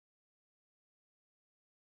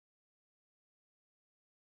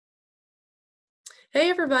Hey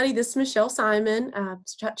everybody, this is Michelle Simon,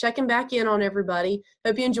 checking back in on everybody.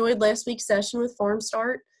 Hope you enjoyed last week's session with Farm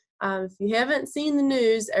Start. If you haven't seen the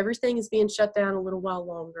news, everything is being shut down a little while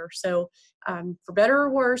longer. So for better or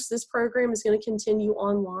worse, this program is going to continue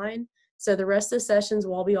online. So the rest of the sessions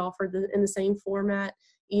will all be offered in the same format,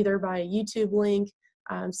 either by a YouTube link.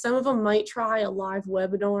 Some of them might try a live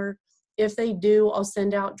webinar. If they do, I'll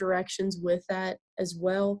send out directions with that as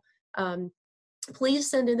well. Please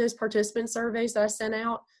send in those participant surveys that I sent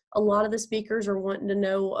out. A lot of the speakers are wanting to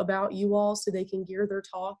know about you all so they can gear their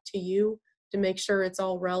talk to you to make sure it's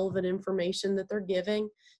all relevant information that they're giving.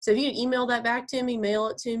 So if you email that back to me, mail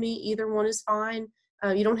it to me, either one is fine.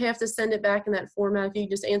 You don't have to send it back in that format. If you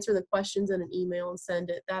just answer the questions in an email and send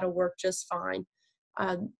it, that'll work just fine.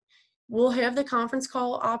 We'll have the conference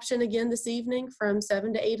call option again this evening from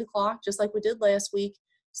 7 to 8 o'clock, just like we did last week.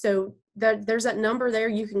 So there's that number there.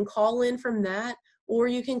 You can call in from that, or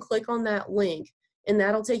you can click on that link, and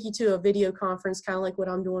that'll take you to a video conference, kind of like what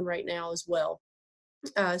I'm doing right now as well.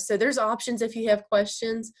 So there's options if you have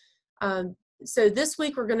questions. So this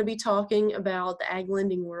week we're going to be talking about the ag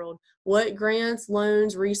lending world. What grants,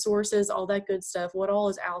 loans, resources, all that good stuff, what all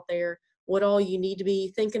is out there, what all you need to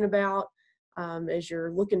be thinking about as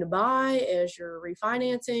you're looking to buy, as you're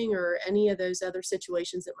refinancing, or any of those other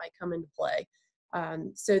situations that might come into play.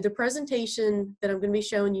 So the presentation that I'm going to be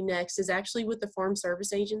showing you next is actually with the Farm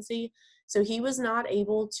Service Agency. So he was not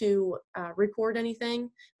able to record anything,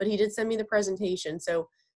 but he did send me the presentation. So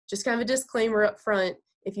just kind of a disclaimer up front,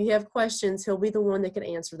 if you have questions, he'll be the one that can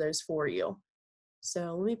answer those for you.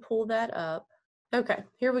 So let me pull that up. Okay,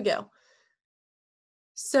 here we go.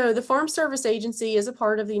 So the Farm Service Agency is a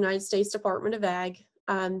part of the United States Department of Ag.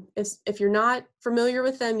 If you're not familiar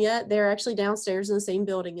with them yet, they're actually downstairs in the same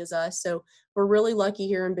building as us. So we're really lucky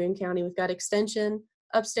here in Boone County. We've got Extension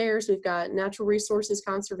upstairs, we've got Natural Resources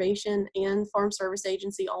Conservation and Farm Service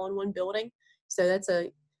Agency all in one building. So that's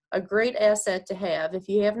a great asset to have. If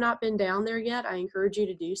you have not been down there yet, I encourage you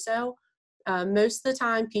to do so. Most of the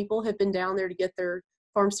time, people have been down there to get their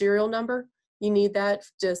farm serial number. You need that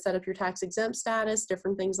to set up your tax exempt status,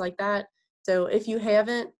 different things like that. So if you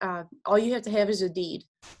haven't, all you have to have is a deed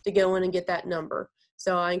to go in and get that number.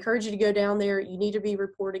 So I encourage you to go down there. You need to be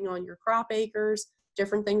reporting on your crop acres,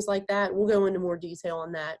 different things like that. We'll go into more detail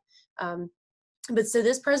on that. But so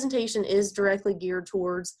this presentation is directly geared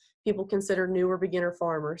towards people considered new or beginner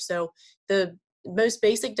farmers. So the most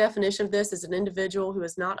basic definition of this is an individual who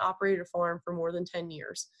has not operated a farm for more than 10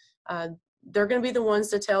 years. They're going to be the ones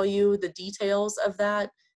to tell you the details of that,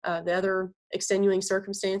 the other extenuating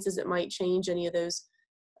circumstances that might change any of those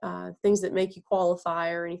things that make you qualify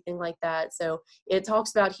or anything like that. So it talks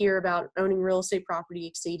about here about owning real estate property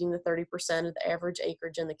exceeding the 30% of the average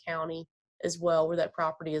acreage in the county as well, where that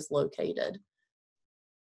property is located.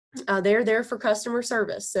 They're there for customer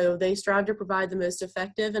service, so they strive to provide the most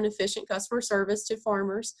effective and efficient customer service to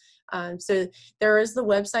farmers. So there is the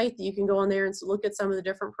website that you can go on there and look at some of the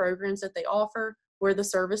different programs that they offer, where the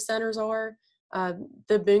service centers are.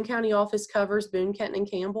 The Boone County office covers Boone, Kenton, and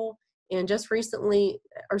Campbell, and just recently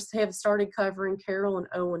have started covering Carroll and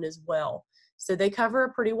Owen as well. So they cover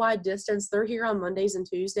a pretty wide distance. They're here on Mondays and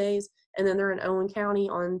Tuesdays, and then they're in Owen County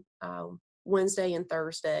on Wednesday and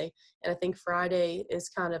Thursday, and I think Friday is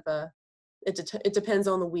kind of it depends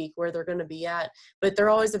on the week where they're going to be at, but they're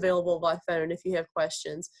always available by phone if you have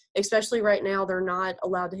questions. Especially right now, they're not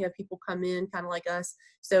allowed to have people come in kind of like us,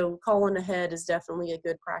 so calling ahead is definitely a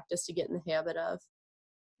good practice to get in the habit of.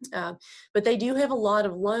 But they do have a lot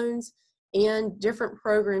of loans and different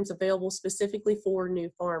programs available specifically for new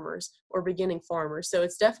farmers or beginning farmers, so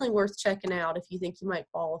it's definitely worth checking out if you think you might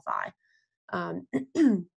qualify.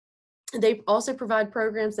 They also provide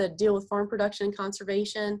programs that deal with farm production and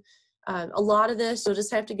conservation. A lot of this, you'll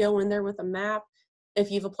just have to go in there with a map.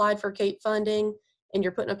 If you've applied for CAPE funding and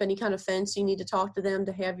you're putting up any kind of fence, you need to talk to them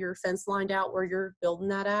to have your fence lined out where you're building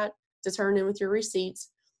that at, to turn in with your receipts.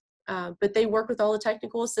 But they work with all the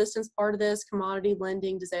technical assistance part of this, commodity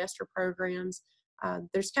lending, disaster programs.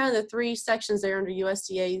 There's kind of the three sections there under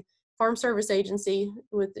USDA. Farm Service Agency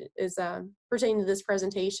is pertaining to this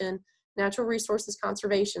presentation. Natural Resources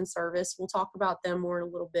Conservation Service, we'll talk about them more in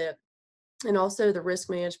a little bit, and also the Risk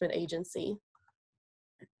Management Agency.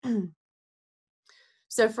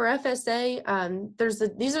 So for FSA,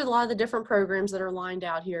 these are a lot of the different programs that are lined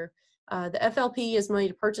out here. The FLP is money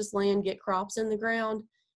to purchase land, get crops in the ground.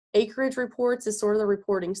 Acreage reports is sort of the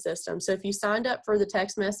reporting system. So if you signed up for the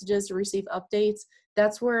text messages to receive updates,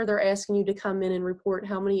 that's where they're asking you to come in and report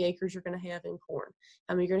how many acres you're going to have in corn,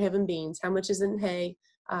 how many you're going to have in beans, how much is in hay.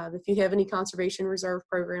 If you have any conservation reserve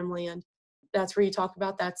program land, that's where you talk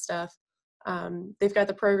about that stuff. They've got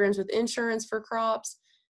the programs with insurance for crops,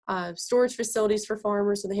 storage facilities for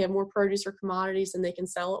farmers so they have more produce or commodities and they can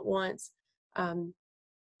sell at once.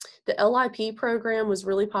 The LIP program was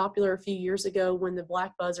really popular a few years ago when the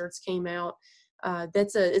black buzzards came out.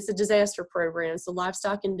 It's a disaster program. It's a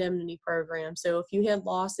livestock indemnity program. So if you had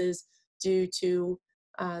losses due to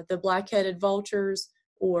the black-headed vultures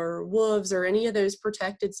or wolves or any of those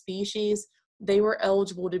protected species, they were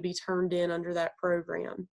eligible to be turned in under that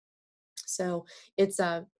program. So it's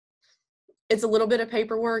a little bit of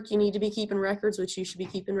paperwork. You need to be keeping records, which you should be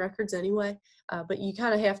keeping records anyway, but you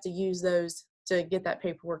kind of have to use those to get that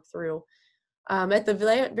paperwork through. At the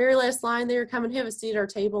very last line there, come and have a seat at our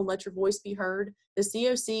table and let your voice be heard. The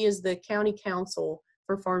COC is the County Council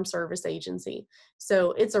for Farm Service Agency.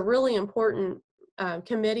 So it's a really important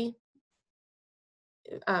committee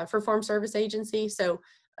for Farm Service Agency. So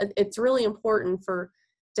it's really important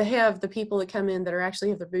to have the people that come in that are actually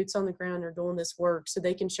have their boots on the ground and are doing this work so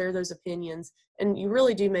they can share those opinions. And you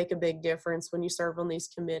really do make a big difference when you serve on these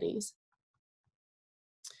committees.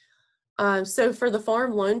 So for the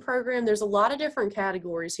farm loan program, there's a lot of different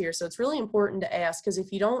categories here. So it's really important to ask, because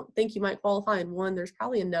if you don't think you might qualify in one, there's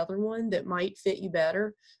probably another one that might fit you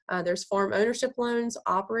better. There's farm ownership loans,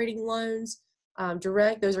 operating loans,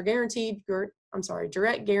 direct guaranteed,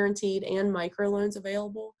 and micro loans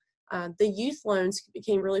available. The youth loans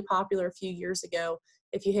became really popular a few years ago.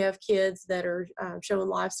 If you have kids that are showing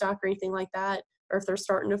livestock or anything like that, or if they're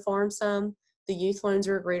starting to farm some, the youth loans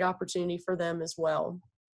are a great opportunity for them as well.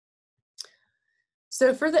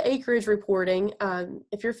 So for the acreage reporting,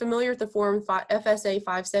 if you're familiar with the form FSA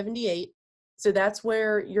 578, so that's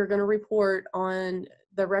where you're going to report on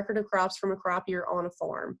the record of crops from a crop year on a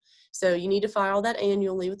farm. So you need to file that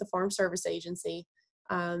annually with the Farm Service Agency.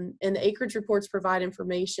 And the acreage reports provide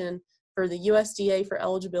information for the USDA for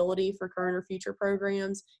eligibility for current or future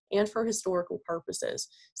programs and for historical purposes.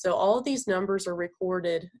 So all of these numbers are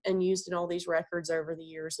recorded and used in all these records over the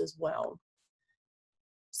years as well.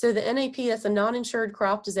 So the NAP, that's a non-insured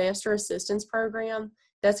crop disaster assistance program.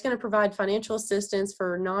 That's going to provide financial assistance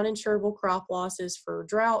for non-insurable crop losses for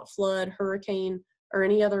drought, flood, hurricane, or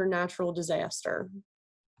any other natural disaster.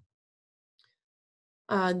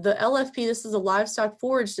 The LFP, this is a livestock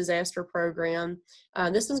forage disaster program.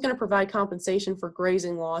 This is going to provide compensation for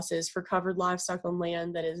grazing losses for covered livestock on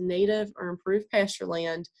land that is native or improved pasture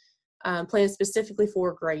land planned specifically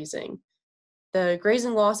for grazing. The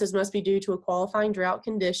grazing losses must be due to a qualifying drought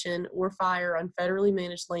condition or fire on federally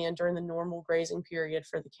managed land during the normal grazing period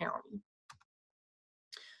for the county.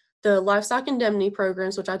 The livestock indemnity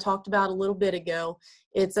programs, which I talked about a little bit ago,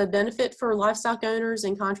 it's a benefit for livestock owners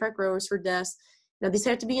and contract growers for deaths. Now, these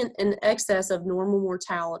have to be in excess of normal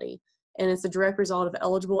mortality, and it's a direct result of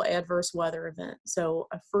eligible adverse weather event. So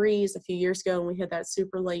a freeze a few years ago, when we had that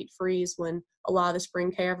super late freeze when a lot of the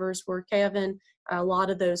spring calvers were calving, a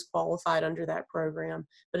lot of those qualified under that program.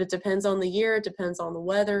 But it depends on the year, it depends on the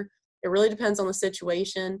weather, it really depends on the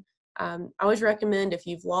situation. I always recommend if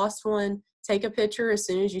you've lost one, take a picture as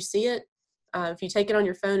soon as you see it. If you take it on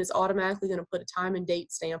your phone, it's automatically going to put a time and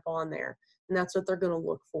date stamp on there, and that's what they're going to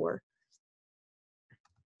look for.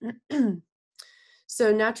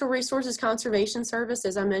 So Natural Resources Conservation Service,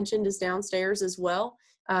 as I mentioned, is downstairs as well.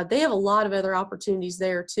 They have a lot of other opportunities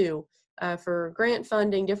there too for grant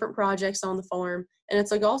funding, different projects on the farm, and it's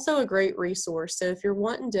like also a great resource. So if you're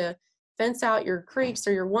wanting to fence out your creeks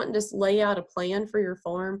or you're wanting to lay out a plan for your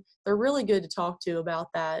farm, they're really good to talk to about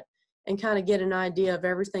that and kind of get an idea of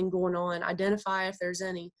everything going on, identify if there's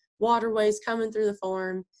any waterways coming through the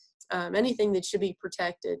farm, anything that should be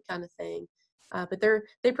protected kind of thing. But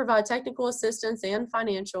they provide technical assistance and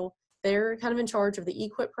financial. They're kind of in charge of the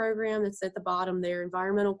EQIP program that's at the bottom there,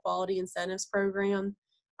 Environmental Quality Incentives Program.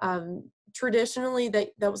 Traditionally,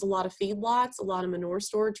 that was a lot of feedlots, a lot of manure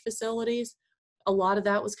storage facilities. A lot of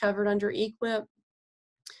that was covered under EQIP.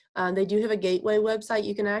 They do have a gateway website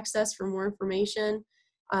you can access for more information.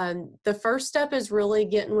 The first step is really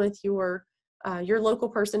getting with your local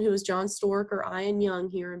person who is John Stork or Ian Young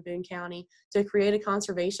here in Boone County to create a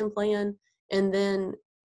conservation plan. And then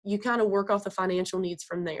you kind of work off the financial needs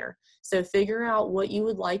from there. So figure out what you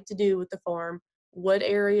would like to do with the farm, what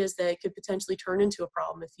areas that could potentially turn into a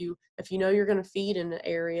problem. If you know you're going to feed in an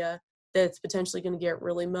area that's potentially going to get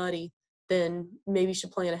really muddy, then maybe you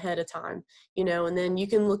should plan ahead of time, and then you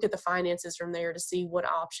can look at the finances from there to see what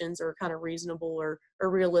options are kind of reasonable or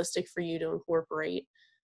realistic for you to incorporate.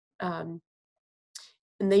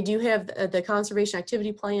 And they do have the conservation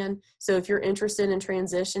activity plan. So if you're interested in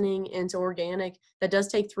transitioning into organic, that does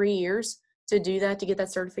take 3 years to do that, to get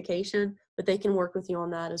that certification, but they can work with you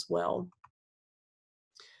on that as well.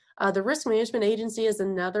 The Risk Management Agency is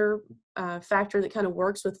another factor that kind of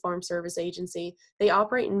works with Farm Service Agency. They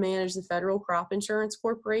operate and manage the Federal Crop Insurance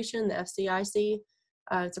Corporation, the FCIC.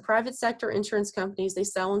 It's a private sector insurance companies. They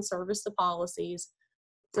sell and service the policies.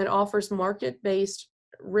 It offers market-based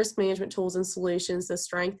risk management tools and solutions that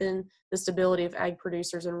strengthen the stability of ag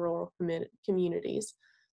producers in rural communities.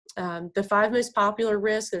 The 5 most popular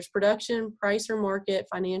risks, there's production, price or market,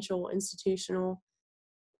 financial, institutional,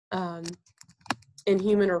 and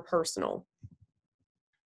human or personal.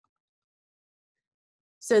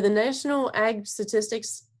 So the National Ag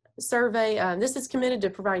Statistics Survey, this is committed to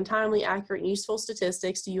providing timely, accurate, and useful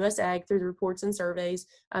statistics to U.S. Ag through the reports and surveys.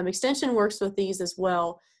 Extension works with these as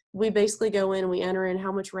well. We basically go in and we enter in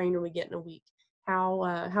how much rain are we getting a week,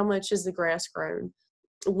 how much is the grass grown,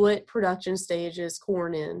 what production stage is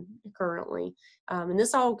corn in currently, and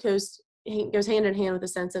this all goes hand in hand with the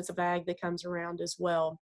census of ag that comes around as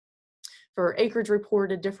well for acreage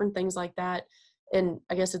reported, different things like that. And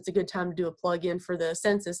I guess it's a good time to do a plug-in for the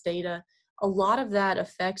census data. A lot of that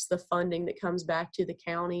affects the funding that comes back to the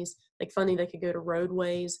counties, like funding that could go to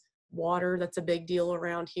roadways, water, that's a big deal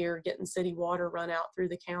around here, getting city water run out through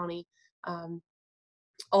the county.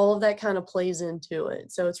 All of that kind of plays into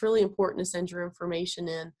it. So it's really important to send your information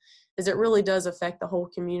in, as it really does affect the whole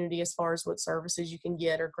community as far as what services you can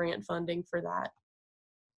get or grant funding for that.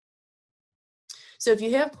 So if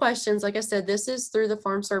you have questions, like I said, this is through the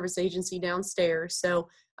Farm Service Agency downstairs. So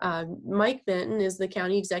Mike Benton is the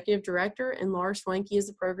County Executive Director and Laura Schwenke is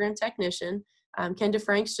the Program Technician. Ken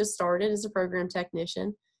DeFranks just started as a Program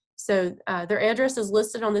Technician. So their address is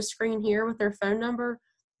listed on the screen here with their phone number,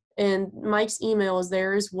 and Mike's email is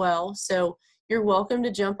there as well. So you're welcome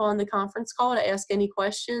to jump on the conference call to ask any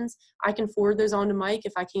questions. I can forward those on to Mike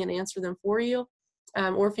if I can't answer them for you.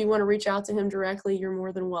 Or if you want to reach out to him directly, you're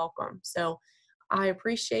more than welcome. So I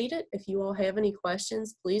appreciate it. If you all have any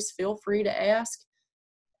questions, please feel free to ask.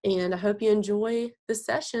 And I hope you enjoy this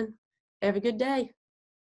session. Have a good day.